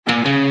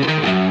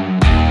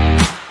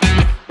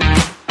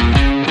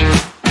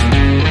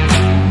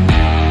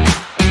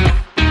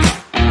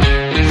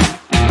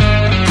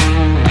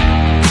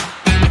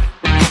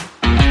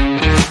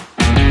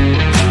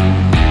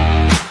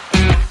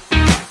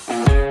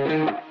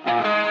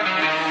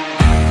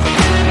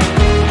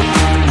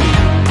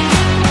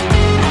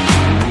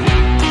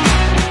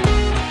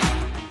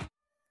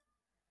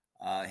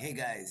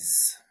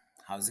guys,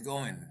 how's it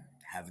going?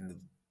 Having the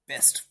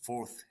best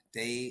fourth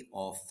day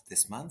of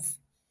this month?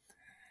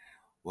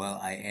 Well,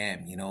 I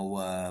am.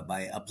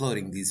 By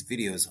uploading these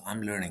videos,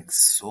 I'm learning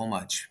so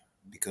much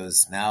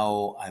because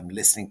now I'm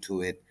listening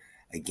to it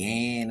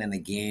again and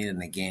again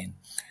and again.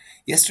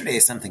 Yesterday,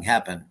 something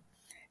happened,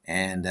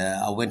 and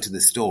I went to the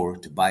store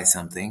to buy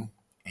something,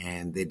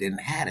 and they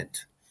didn't have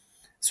it.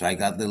 So I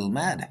got a little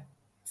mad.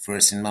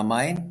 First in my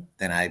mind,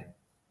 then I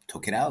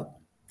took it out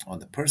on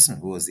the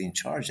person who was in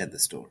charge at the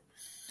store.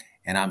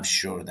 And I'm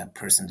sure that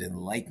person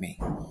didn't like me.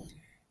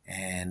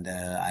 And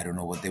I don't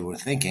know what they were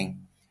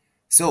thinking.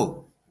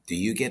 So, do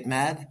you get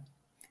mad?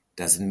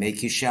 Does it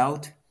make you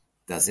shout?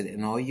 Does it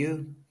annoy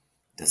you?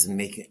 Does it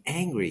make you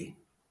angry?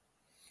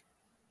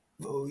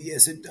 Oh,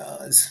 yes, it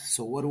does.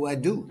 So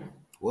what do?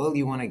 Well,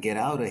 you want to get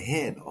out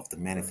ahead of the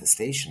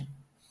manifestation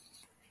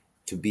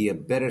to be a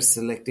better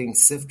selecting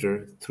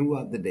sifter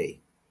throughout the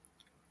day.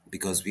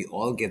 Because we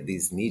all get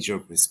these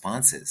knee-jerk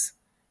responses.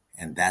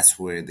 And that's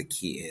where the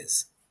key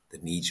is. The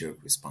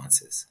knee-jerk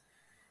responses.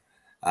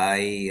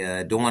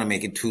 I don't want to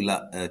make it too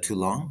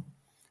long,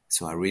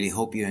 so I really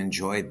hope you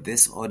enjoyed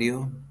this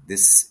audio.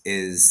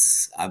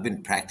 I've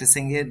been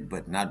practicing it,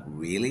 but not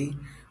really.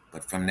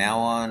 But from now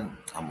on,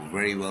 I'm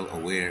very well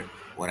aware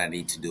what I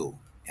need to do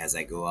as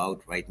I go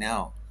out right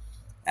now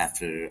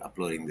after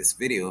uploading this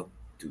video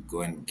to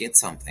go and get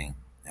something.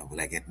 And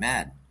will I get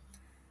mad?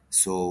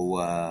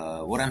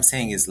 So what I'm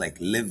saying is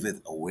live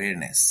with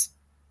awareness.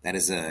 That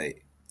is a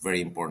very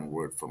important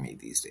word for me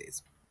these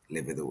days.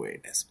 Live with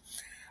awareness.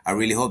 I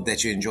really hope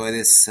that you enjoy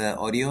this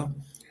audio.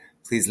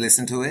 Please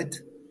listen to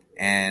it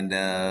and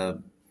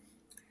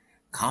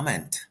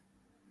comment,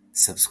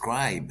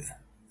 subscribe,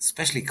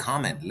 especially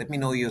comment. Let me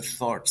know your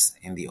thoughts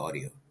in the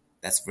audio.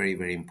 That's very,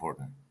 very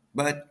important.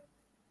 But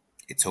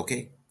it's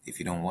okay if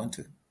you don't want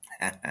to.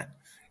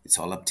 It's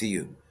all up to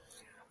you.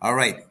 All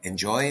right,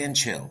 enjoy and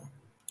chill.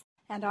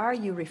 And are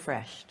you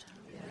refreshed?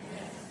 Yes.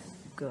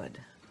 Good.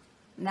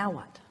 Now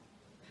what?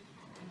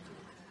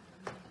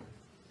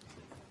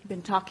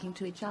 Been talking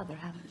to each other,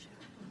 haven't you?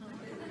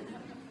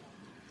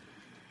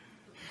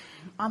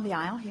 On the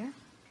aisle here.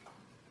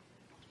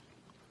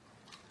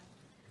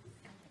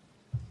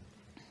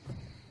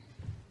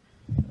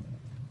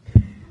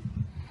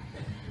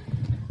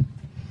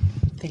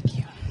 Thank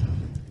you.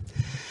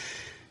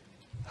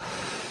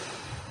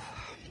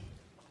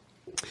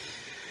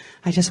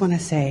 I just want to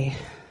say,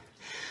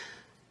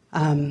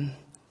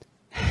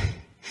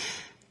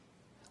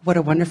 what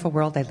a wonderful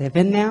world I live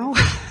in now.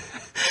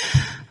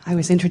 I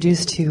was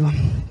introduced to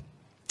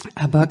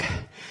a book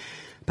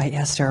by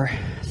Esther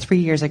 3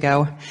 years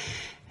ago,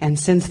 and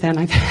since then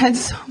I've had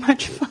so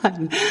much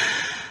fun.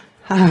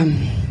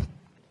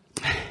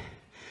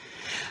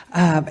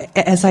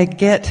 As I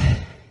get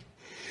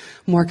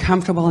more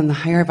comfortable in the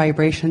higher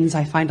vibrations,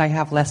 I find I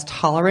have less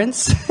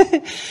tolerance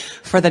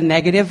for the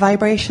negative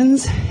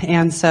vibrations,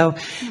 and so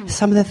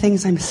some of the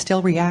things I'm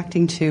still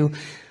reacting to,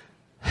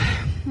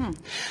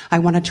 I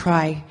want to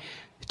try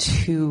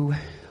to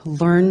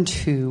learn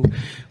to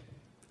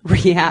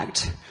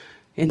react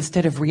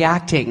instead of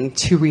reacting,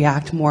 to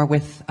react more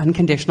with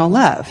unconditional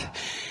love.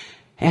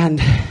 And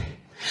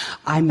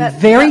I'm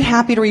very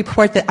happy to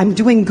report that I'm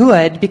doing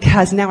good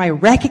because now I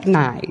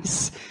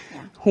recognize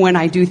when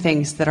I do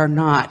things that are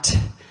not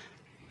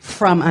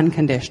from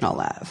unconditional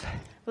love.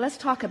 Let's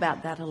talk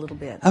about that a little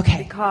bit. Okay.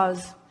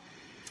 Because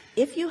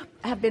if you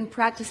have been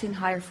practicing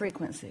higher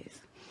frequencies,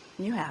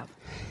 you have,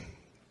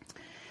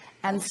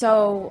 and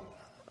so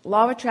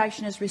law of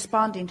attraction is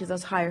responding to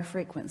those higher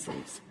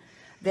frequencies,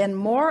 then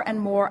more and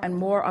more and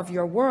more of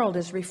your world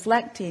is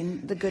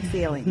reflecting the good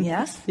feeling,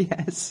 yes?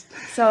 Yes.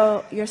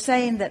 So you're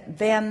saying that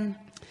then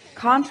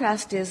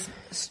contrast is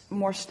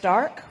more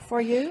stark for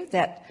you?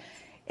 That,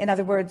 in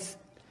other words,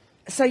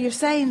 so you're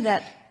saying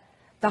that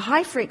the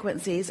high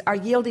frequencies are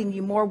yielding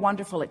you more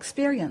wonderful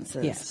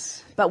experiences.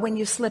 Yes. But when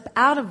you slip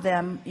out of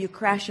them, you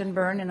crash and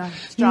burn in a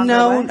stronger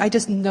way? No, I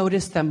just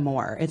notice them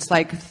more. It's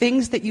like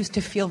things that used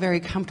to feel very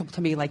comfortable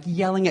to me, like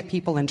yelling at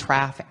people in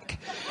traffic,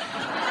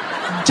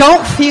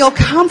 don't feel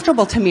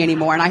comfortable to me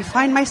anymore. And I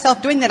find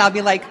myself doing that. I'll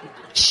be like,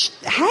 shh,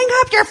 hang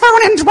up your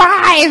phone and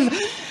drive.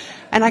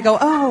 And I go,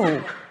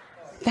 oh,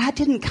 that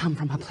didn't come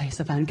from a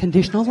place of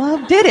unconditional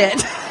love, did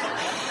it?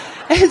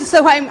 And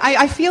so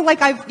I feel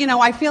like I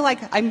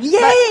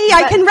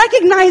can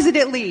recognize it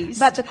at least.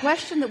 But the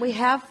question that we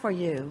have for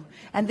you,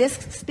 and this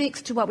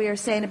speaks to what we were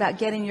saying about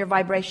getting your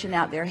vibration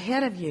out there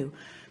ahead of you,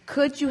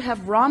 could you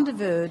have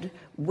rendezvoused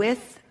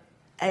with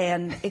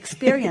an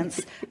experience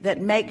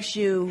that makes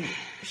you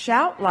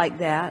shout like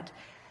that?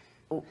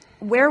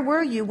 Where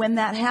were you when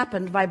that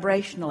happened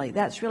vibrationally?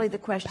 That's really the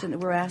question that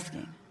we're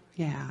asking.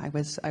 Yeah, I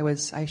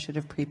should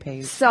have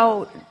prepaid.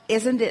 So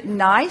isn't it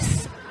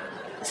nice?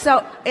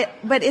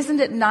 But isn't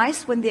it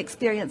nice when the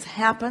experience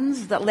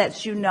happens that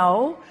lets you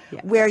know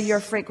where your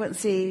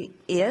frequency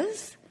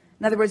is?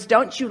 In other words,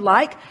 don't you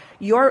like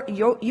you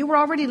were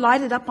already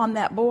lighted up on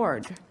that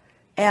board,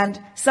 and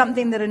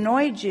something that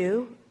annoyed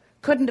you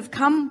couldn't have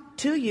come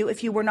to you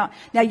if you were not.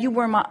 Now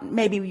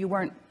maybe you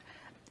weren't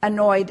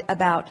annoyed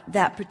about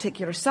that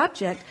particular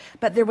subject,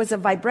 but there was a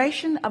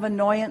vibration of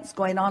annoyance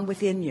going on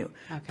within you.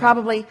 Okay.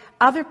 Probably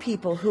other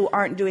people who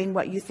aren't doing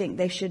what you think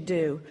they should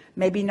do,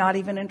 maybe not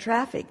even in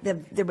traffic.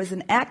 There was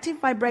an active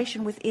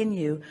vibration within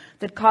you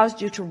that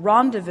caused you to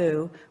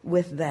rendezvous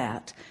with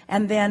that,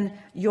 and then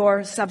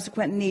your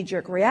subsequent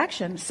knee-jerk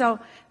reaction. So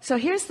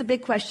here's the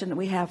big question that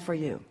we have for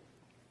you.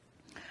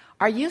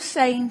 Are you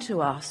saying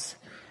to us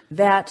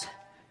that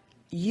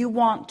you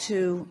want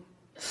to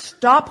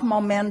stop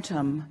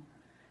momentum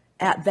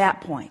at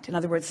that point? In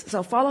other words,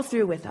 so follow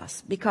through with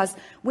us, because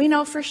we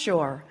know for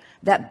sure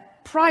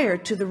that prior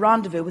to the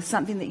rendezvous with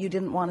something that you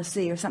didn't want to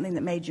see or something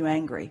that made you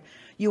angry,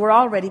 you were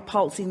already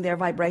pulsing there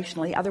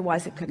vibrationally,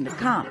 otherwise it couldn't have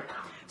come.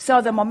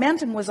 So the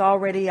momentum was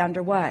already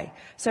underway.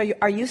 So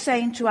are you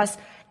saying to us,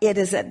 it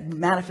is at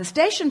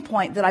manifestation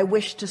point that I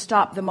wish to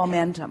stop the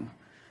momentum?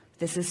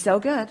 This is so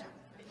good.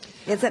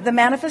 It's at the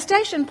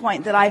manifestation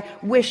point that I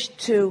wish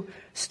to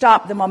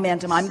stop the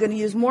momentum. I'm going to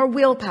use more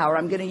willpower.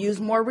 I'm going to use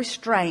more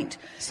restraint.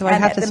 So I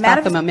have to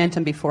stop the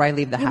momentum before I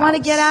leave the house. You want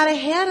to get out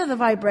ahead of the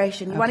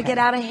vibration. You want to get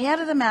out ahead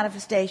of the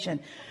manifestation.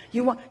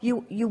 You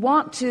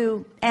want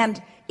to,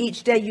 and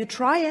each day you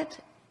try it,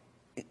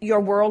 your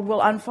world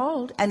will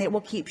unfold, and it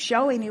will keep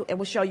showing you. It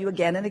will show you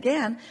again and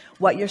again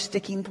what your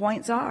sticking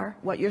points are,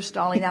 what your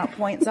stalling out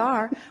points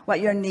are,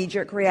 what your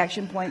knee-jerk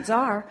reaction points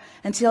are,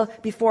 until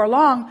before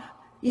long,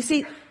 you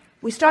see,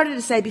 we started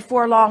to say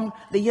before long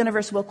the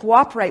universe will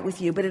cooperate with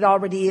you, but it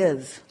already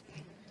is.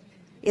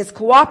 It's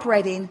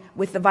cooperating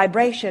with the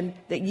vibration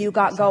that you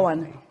got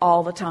going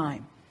all the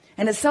time.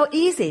 And it's so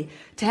easy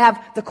to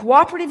have the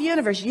cooperative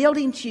universe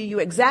yielding to you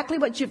exactly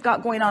what you've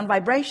got going on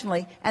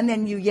vibrationally, and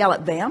then you yell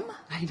at them.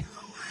 I know.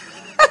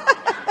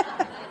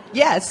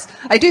 Yes,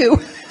 I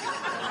do.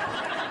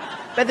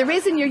 But the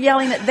reason you're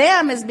yelling at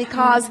them is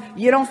because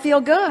you don't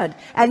feel good,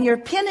 and you're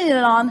pinning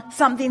it on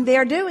something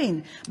they're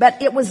doing.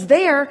 But it was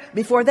there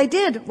before they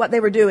did what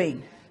they were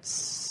doing.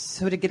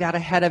 So to get out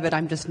ahead of it,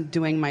 I'm just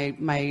doing my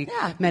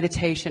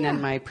meditation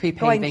and my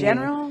pre-paving. Going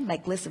general,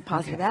 make lists of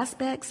positive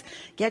aspects.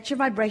 Get your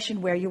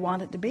vibration where you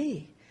want it to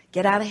be.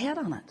 Get out ahead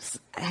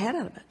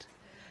of it.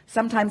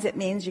 Sometimes it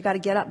means you got to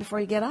get up before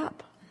you get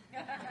up.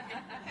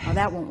 Well,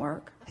 that won't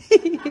work.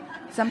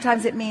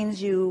 Sometimes it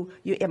means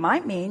it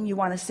might mean you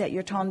want to set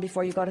your tone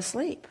before you go to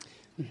sleep.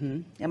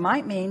 Mm-hmm. It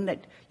might mean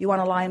that you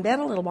want to lie in bed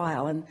a little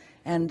while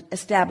and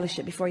establish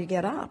it before you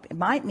get up. It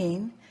might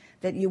mean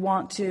that you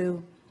want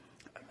to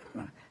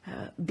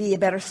be a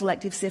better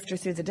selective sifter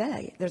through the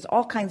day. There's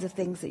all kinds of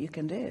things that you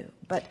can do.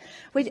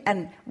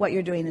 And what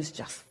you're doing is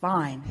just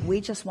fine.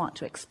 We just want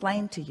to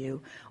explain to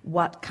you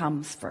what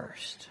comes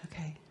first.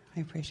 Okay. I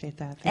appreciate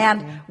that.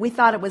 Thank you. We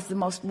thought it was the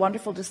most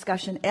wonderful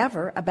discussion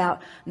ever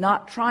about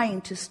not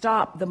trying to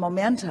stop the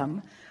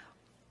momentum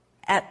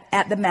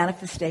at the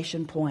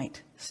manifestation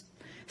point.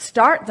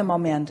 Start the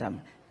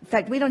momentum. In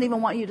fact, we don't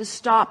even want you to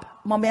stop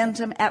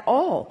momentum at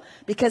all,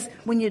 because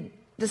when you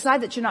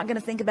decide that you're not going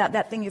to think about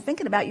that thing you're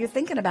thinking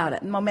about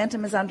it, and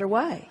momentum is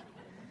underway.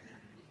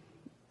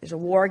 There's a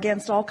war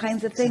against all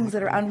kinds of things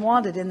that are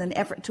unwanted in an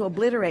effort to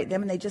obliterate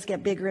them, and they just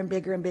get bigger and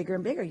bigger and bigger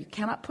and bigger. You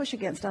cannot push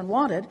against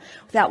unwanted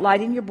without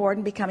lighting your board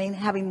and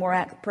having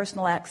more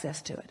personal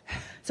access to it.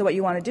 So what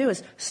you want to do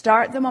is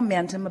start the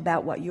momentum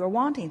about what you're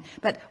wanting.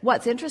 But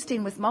what's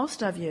interesting with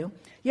most of you,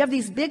 you have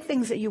these big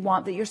things that you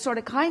want that you're sort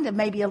of kind of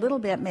maybe a little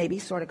bit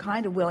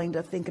willing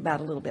to think about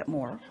a little bit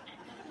more.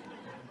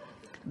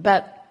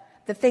 But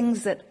the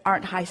things that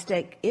aren't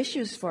high-stake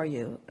issues for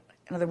you,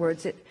 in other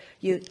words,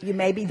 you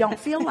maybe don't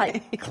feel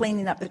like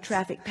cleaning up the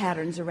traffic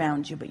patterns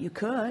around you, but you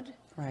could.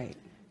 Right.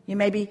 You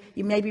maybe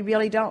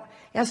really don't.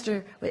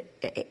 Esther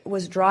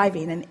was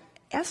driving, and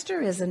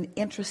Esther is an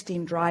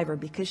interesting driver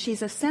because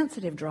she's a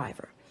sensitive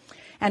driver.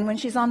 And when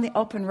she's on the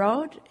open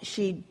road,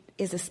 she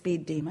is a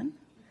speed demon.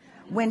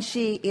 When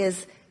she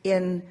is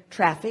in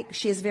traffic,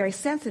 she is very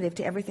sensitive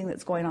to everything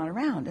that's going on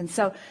around. And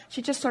so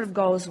she just sort of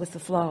goes with the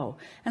flow.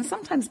 And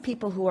sometimes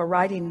people who are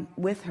riding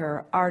with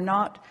her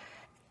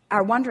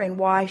are wondering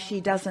why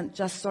she doesn't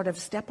just sort of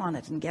step on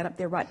it and get up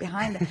there right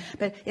behind it.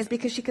 But it's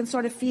because she can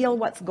sort of feel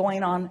what's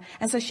going on.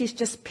 And so she's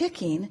just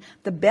picking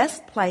the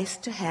best place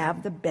to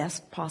have the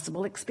best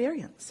possible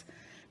experience.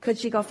 Could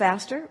she go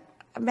faster?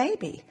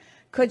 Maybe.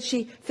 Could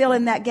she fill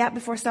in that gap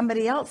before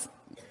somebody else?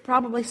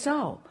 Probably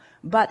so.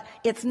 But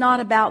it's not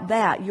about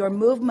that. Your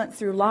movement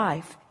through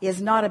life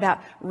is not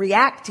about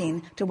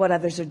reacting to what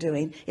others are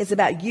doing. It's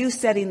about you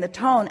setting the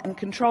tone and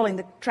controlling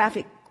the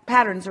traffic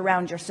patterns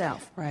around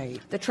yourself. Right.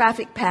 The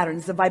traffic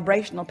patterns, the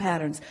vibrational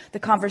patterns, the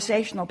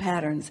conversational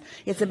patterns.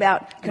 It's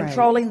about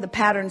controlling the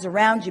patterns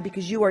around you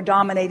because you are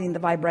dominating the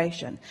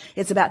vibration.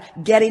 It's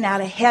about getting out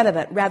ahead of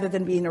it rather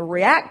than being a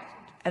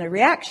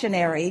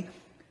reactionary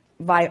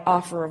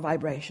offer of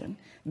vibration.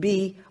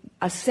 Be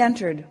a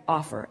centered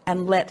offer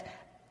and let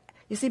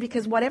You see,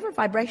 because whatever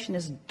vibration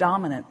is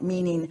dominant,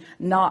 meaning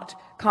not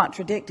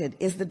contradicted,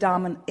 is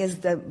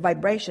the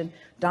vibration.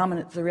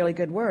 Dominant is a really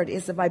good word.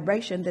 Is the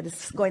vibration that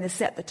is going to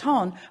set the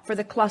tone for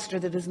the cluster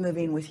that is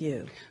moving with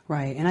you.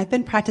 Right. And I've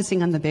been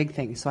practicing on the big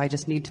things, so I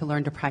just need to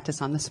learn to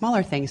practice on the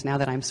smaller things now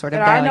that I'm sort of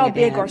there are dialing no it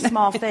big in. or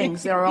small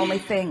things. There are only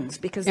things,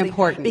 because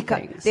important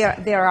things.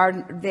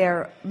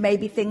 There may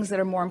be things that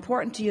are more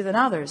important to you than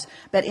others,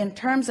 but in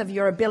terms of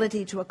your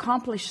ability to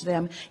accomplish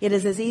them, it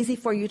is as easy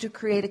for you to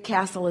create a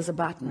castle as a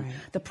button. Right.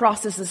 The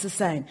process is the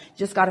same. You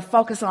just got to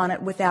focus on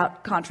it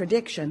without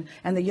contradiction,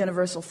 and the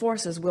universal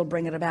forces will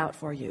bring it about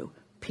for you.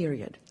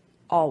 Period.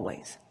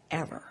 Always.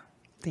 Ever.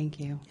 Thank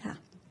you. Yeah.